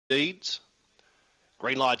Deeds.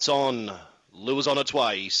 Green light's on. Lures on its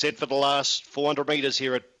way. Set for the last 400 metres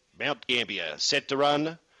here at Mt-Gambier. Set to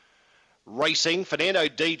run. Racing. Fernando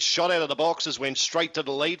Deeds shot out of the boxes, went straight to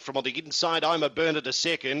the lead. From on the inside, I'm a Burner to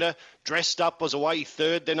second. Dressed Up was away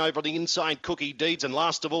third, then over the inside, Cookie Deeds, and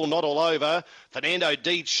last of all, Not All Over. Fernando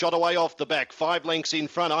Deeds shot away off the back. 5 lengths in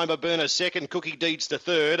front, I'm a Burner second, Cookie Deeds to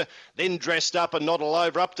third. Then Dressed Up and Not All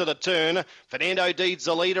Over up to the turn. Fernando Deeds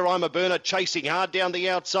the leader, I'm a Burner chasing hard down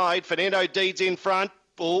the outside. Fernando Deeds in front.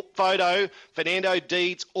 Photo. Fernando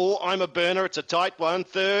Deeds or I'm a Burner. It's a tight one.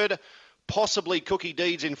 Third. Possibly Cookie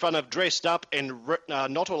Deeds in front of Dressed Up and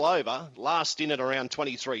Not All Over. Last in at around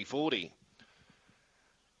 23.40.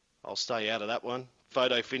 I'll stay out of that one.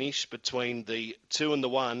 Photo finish between the 2 and the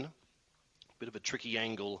 1. Bit of a tricky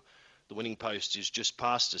angle. The winning post is just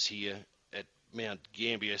past us here at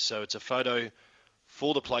Mt-Gambier. So it's a photo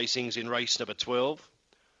for the placings in race number 12.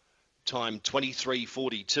 Time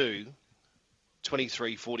 23.42.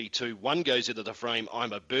 23.42. 1 goes into the frame.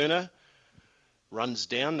 I'm a Burner. Runs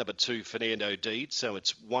down, number 2, Fernando Deeds. So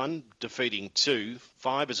it's 1 defeating 2.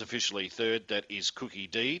 5 is officially third. That is Cookie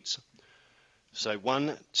Deeds. So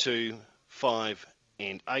 1, 2, 5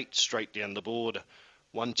 and 8 straight down the board.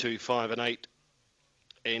 1, 2, 5 and 8.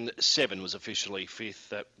 And 7 was officially fifth.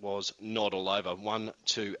 That was Not All Over. 1,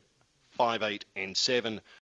 2, 5, 8 and 7.